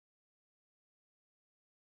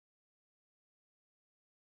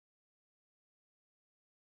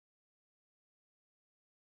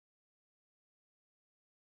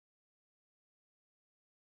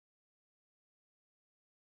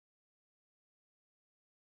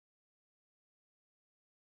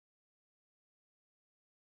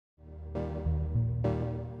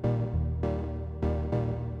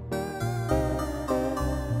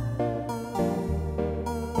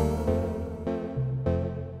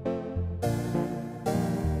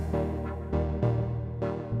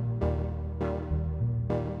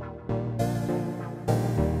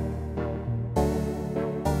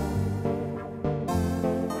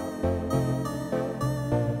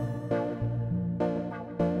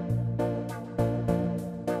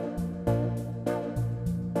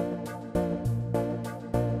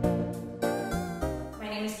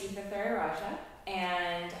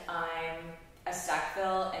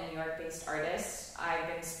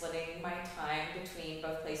between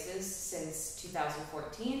both places since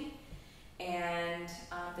 2014, and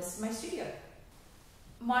this is my studio.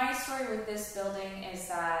 My story with this building is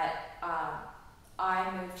that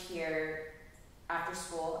I moved here after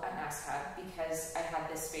school at NASCAD because I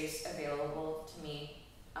had this space available to me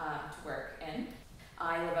to work in.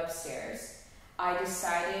 I live upstairs. I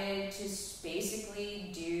decided to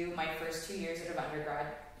basically do my first 2 years of undergrad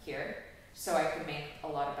here so I could make a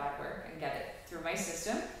lot of bad work and get it through my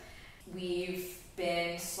system. We've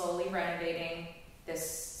been slowly renovating this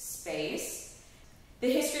space.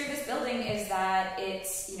 The history of this building is that it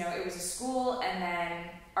was a school, and then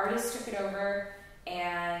artists took it over,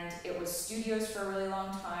 and it was studios for a really long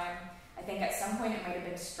time. I think at some point it might have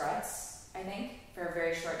been Struts, for a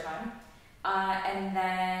very short time.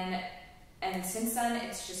 And since then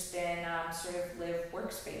it's just been sort of live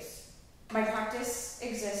workspace. My practice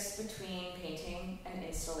exists between painting and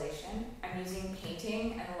installation. I'm using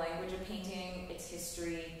painting and the language of painting, its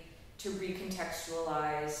history, to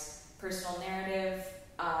recontextualize personal narrative.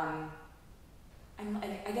 I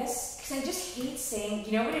guess, because I just hate saying,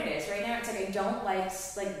 you know what it is right now? It's like I don't like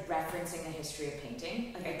referencing the history of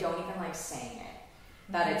painting. Like I don't even like saying it,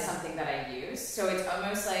 that it's something that I use. So it's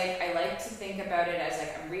almost like I like to think about it as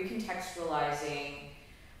like I'm recontextualizing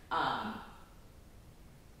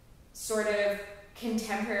sort of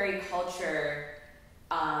contemporary culture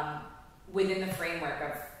within the framework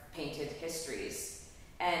of painted histories.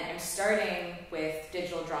 And I'm starting with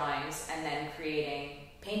digital drawings and then creating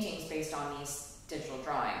paintings based on these digital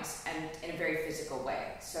drawings and in a very physical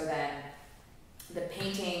way. So then the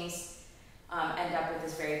paintings end up with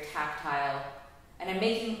this very tactile, and I'm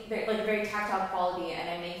making a very tactile quality, and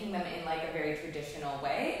I'm making them in like a very traditional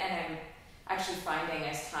way. And I'm actually finding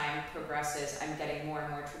as time progresses, I'm getting more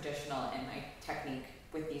and more traditional in my technique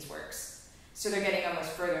with these works. So they're getting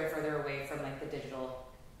almost further and further away from like the digital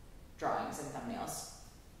drawings and thumbnails.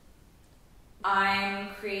 I'm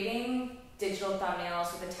creating digital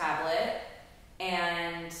thumbnails with a tablet,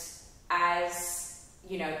 and as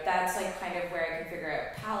you know, that's like kind of where I can figure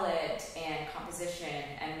out palette and composition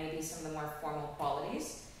and maybe some of the more formal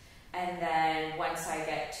qualities. And then once I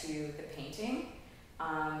get to the painting,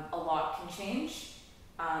 a lot can change.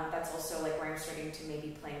 That's also like where I'm starting to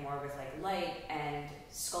maybe play more with like light and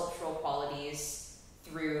sculptural qualities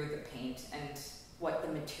through the paint and what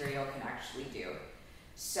the material can actually do.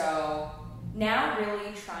 So now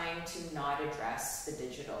really trying to not address the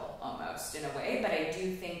digital almost in a way, but I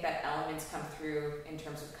do think that elements come through in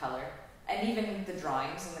terms of color and even the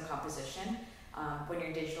drawings and the composition. When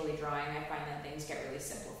you're digitally drawing, I find that things get really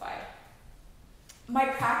simplified. My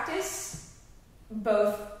practice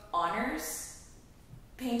both honors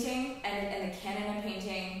painting and the canon of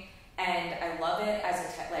painting, and I love it as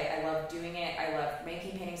I love doing it. I love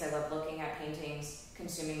making paintings. I love looking at paintings,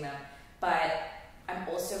 consuming them, but I'm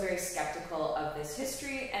also very skeptical of this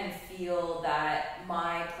history and feel that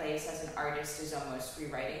my place as an artist is almost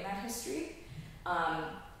rewriting that history.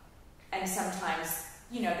 And sometimes,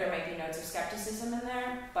 there might be notes of skepticism in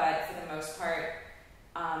there, but for the most part,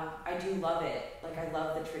 I do love it. Like, I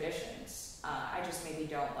love the traditions. I just maybe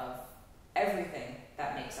don't love everything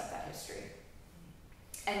that makes up that history.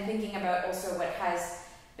 And thinking about also what has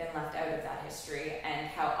been left out of that history and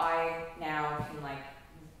how I now can like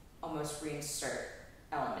almost reinsert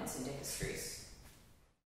elements into histories.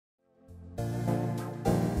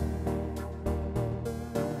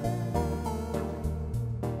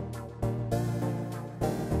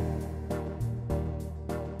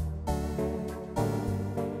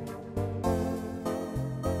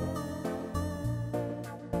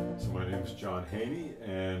 Haney,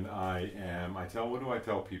 and what do I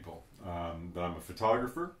tell people? That I'm a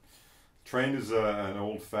photographer, trained as an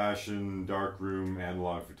old-fashioned darkroom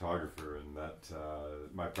analog photographer, and that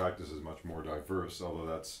my practice is much more diverse,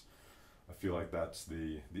 although I feel like that's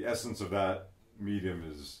the essence of that medium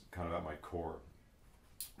is kind of at my core.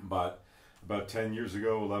 But about 10 years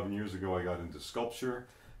ago, 11 years ago, I got into sculpture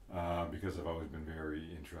because I've always been very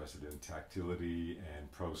interested in tactility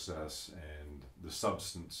and process and the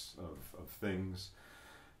substance of things.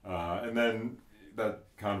 And then that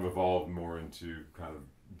kind of evolved more into kind of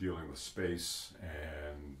dealing with space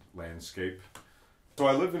and landscape. So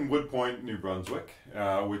I live in Wood Point, New Brunswick,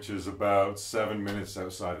 which is about 7 minutes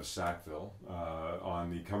outside of Sackville, on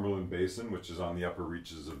the Cumberland Basin, which is on the upper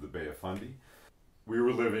reaches of the Bay of Fundy. We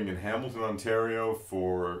were living in Hamilton, Ontario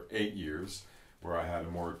for 8 years, where I had a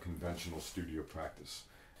more conventional studio practice.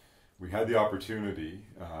 We had the opportunity,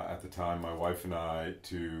 at the time, my wife and I,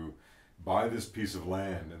 to buy this piece of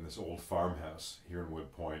land in this old farmhouse here in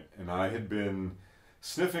Wood Point, and I had been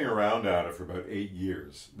sniffing around at it for about 8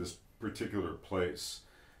 years, this particular place.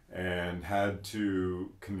 and had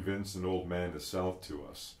to convince an old man to sell it to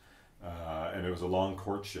us. And it was a long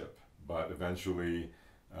courtship, but eventually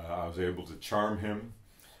I was able to charm him,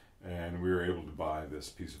 and we were able to buy this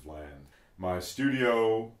piece of land. My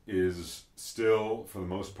studio is still, for the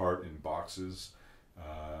most part, in boxes,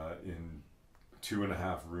 in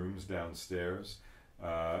 2.5 rooms downstairs.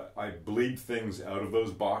 I bleed things out of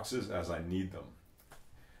those boxes as I need them.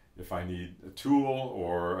 If I need a tool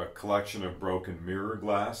or a collection of broken mirror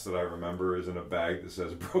glass that I remember is in a bag that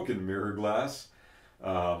says broken mirror glass,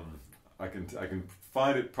 I can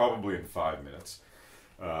find it probably in 5 minutes.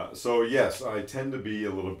 So yes, I tend to be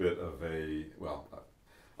a little bit of a, well,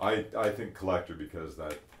 I think collector, because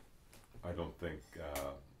that, I don't think,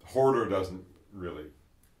 hoarder doesn't really,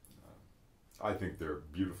 I think they're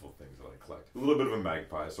beautiful things that I collect. A little bit of a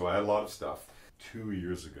magpie, so I had a lot of stuff. 2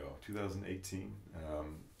 years ago, 2018,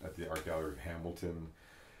 at the Art Gallery of Hamilton,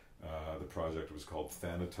 the project was called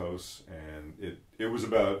Thanatos, and it was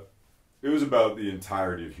about the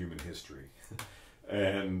entirety of human history,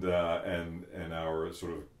 and our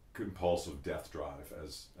sort of compulsive death drive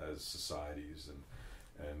as societies,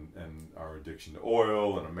 and our addiction to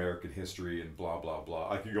oil and American history and blah blah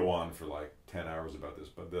blah. I could go on for like 10 hours about this,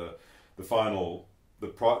 but the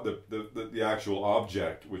actual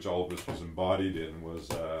object which all of this was embodied in was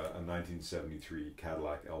a 1973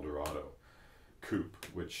 Cadillac Eldorado coupe,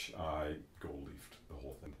 which I gold leafed the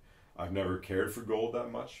whole thing. I've never cared for gold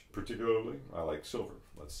that much, particularly. I like silver,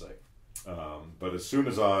 let's say. But as soon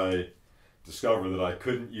as I discovered that I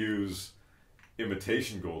couldn't use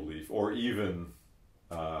imitation gold leaf, or even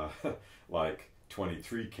like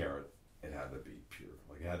 23 karat, it had to be pure.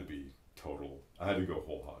 Like, it had to be total. I had to go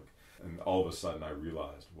whole hog. And all of a sudden I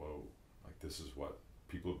realized, whoa, like, this is what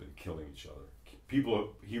people have been killing each other.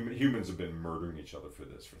 Humans have been murdering each other for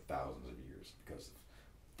this for thousands of years because of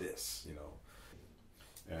this, you know.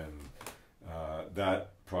 And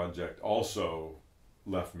that project also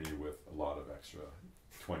left me with a lot of extra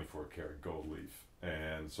 24 karat gold leaf.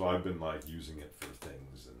 And so I've been like using it for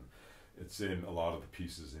things, and it's in a lot of the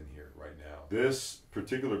pieces in here right now. This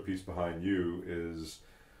particular piece behind you is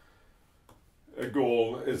a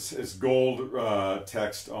gold, it's gold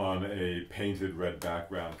text on a painted red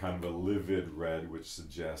background, kind of a livid red, which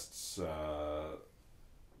suggests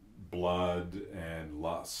blood and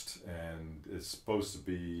lust, and it's supposed to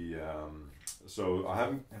be, so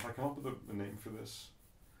have I come up with a name for this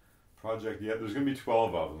project yet? There's going to be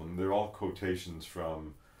 12 of them. They're all quotations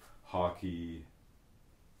from hockey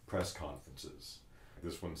press conferences.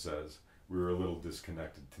 This one says, "We were a little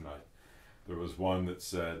disconnected tonight." There was one that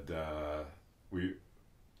said,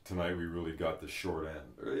 tonight we really got the short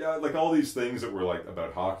end. Yeah, like all these things that were like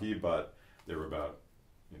about hockey, but they were about,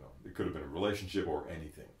 you know, it could have been a relationship or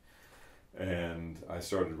anything. And I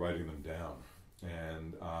started writing them down,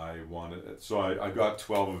 and I got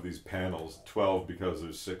 12 of these panels, 12 because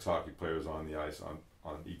there's 6 hockey players on the ice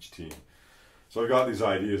on each team. So I got these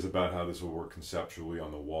ideas about how this will work conceptually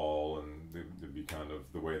on the wall, and they'd be kind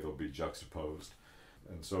of the way they'll be juxtaposed.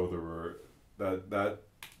 And so there were that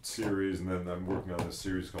series, and then I'm working on this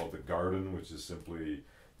series called The Garden, which is simply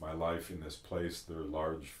my life in this place. They're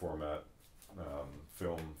large format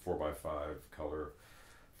film, 4x5 color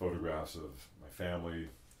photographs of my family,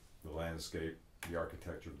 the landscape, the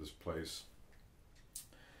architecture of this place.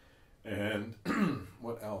 And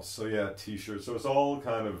what else? So yeah, t-shirts. So it's all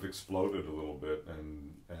kind of exploded a little bit,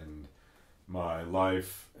 and my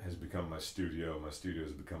life has become my studio. My studio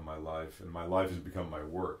has become my life, and my life has become my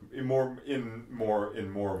work in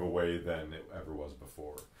more of a way than it ever was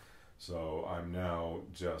before. So I'm now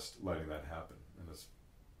just letting that happen, and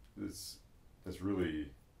it's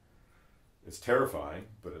really, it's terrifying,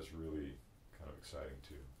 but it's really kind of exciting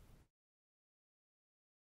too.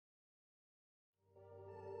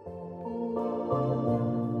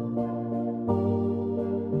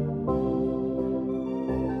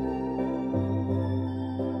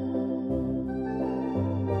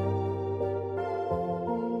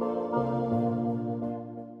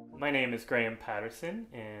 My name is Graeme Patterson,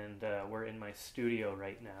 and we're in my studio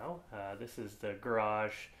right now. This is the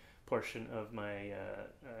garage portion of my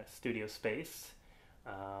studio space.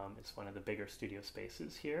 It's one of the bigger studio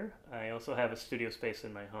spaces here. I also have a studio space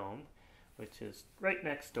in my home, which is right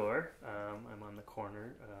next door. I'm on the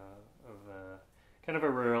corner of kind of a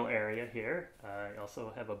rural area here. I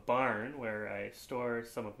also have a barn where I store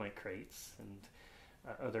some of my crates and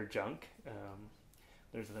other junk.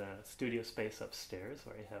 There's a studio space upstairs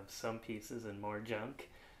where I have some pieces and more junk.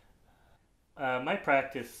 My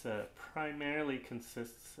practice primarily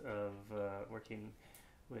consists of working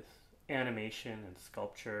with animation and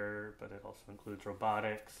sculpture, but it also includes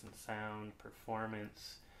robotics and sound,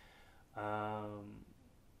 performance,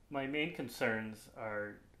 My main concerns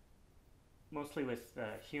are mostly with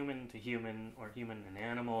human to human or human and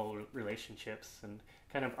animal relationships and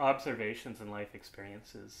kind of observations and life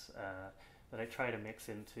experiences that I try to mix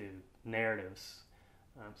into narratives.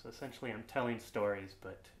 So essentially I'm telling stories,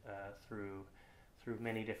 but through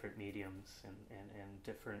many different mediums and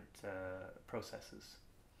different processes.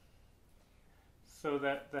 So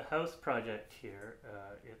that the house project here,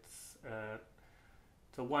 it's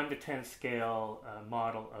a 1 to 10 scale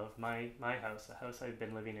model of my house, a house I've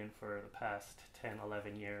been living in for the past 10,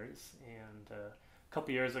 11 years. And a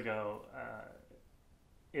couple years ago,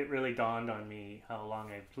 it really dawned on me how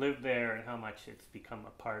long I've lived there and how much it's become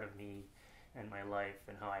a part of me and my life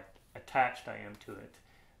and how attached I am to it.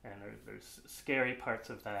 And there's scary parts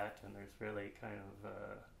of that, and there's really kind of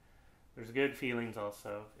there's good feelings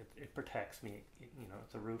also. It protects me.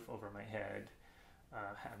 It's a roof over my head.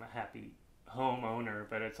 I'm a happy homeowner,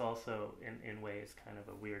 but it's also in ways kind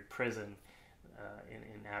of a weird prison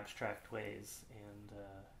in abstract ways. And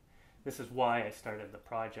this is why I started the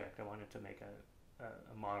project. I wanted to make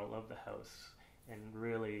a model of the house and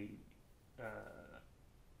really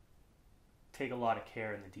take a lot of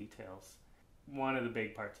care in the details. One of the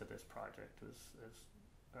big parts of this project is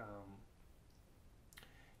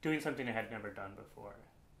doing something I had never done before.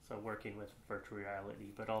 So working with virtual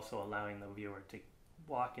reality, but also allowing the viewer to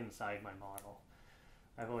walk inside my model.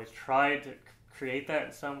 I've always tried to create that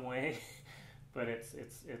in some way, but it's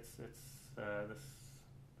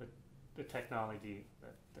the technology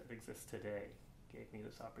that exists today gave me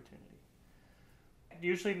this opportunity.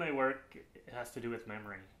 Usually my work has to do with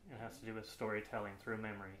memory. It has to do with storytelling through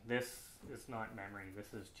memory. This is not memory.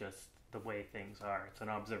 This is just the way things are. It's an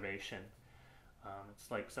observation. It's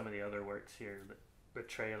like some of the other works here, the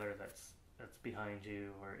trailer that's behind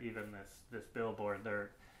you, or even this billboard. They're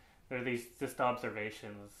these just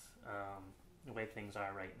observations, the way things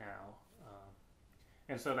are right now.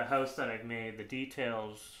 And so the house that I've made, the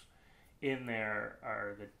details in there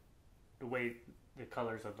are the way the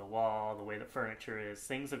colors of the wall, the way the furniture is.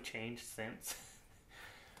 Things have changed since.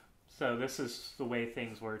 So this is the way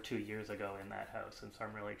things were 2 years ago in that house, and so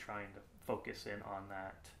I'm really trying to focus in on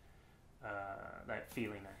that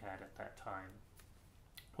feeling I had at that time,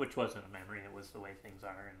 which wasn't a memory. It was the way things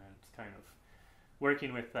are, and then it's kind of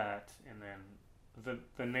working with that, and then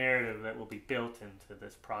the narrative that will be built into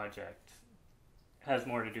this project has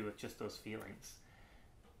more to do with just those feelings,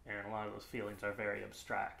 and a lot of those feelings are very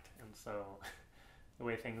abstract, and so the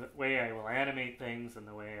way I will animate things and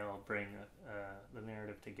the way I'll bring the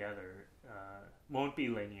narrative together won't be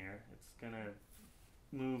linear. It's gonna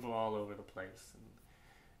move all over the place, and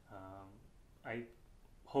I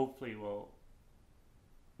hopefully will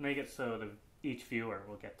make it so that each viewer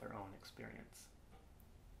will get their own experience.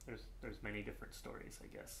 There's many different stories, I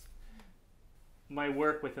guess. My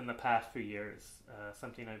work within the past few years,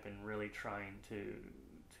 something I've been really trying to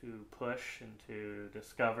push and to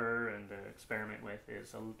discover and to experiment with,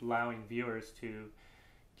 is allowing viewers to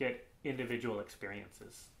get individual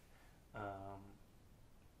experiences.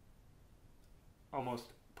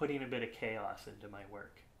 Almost putting a bit of chaos into my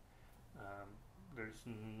work. There's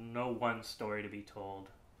no one story to be told.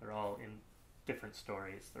 They're all in different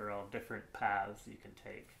stories. They're all different paths you can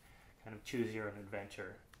take. Kind of choose your own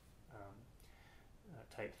adventure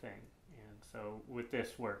type thing. And so with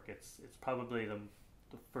this work, it's probably the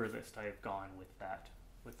furthest I've gone with that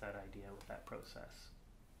idea, with that process.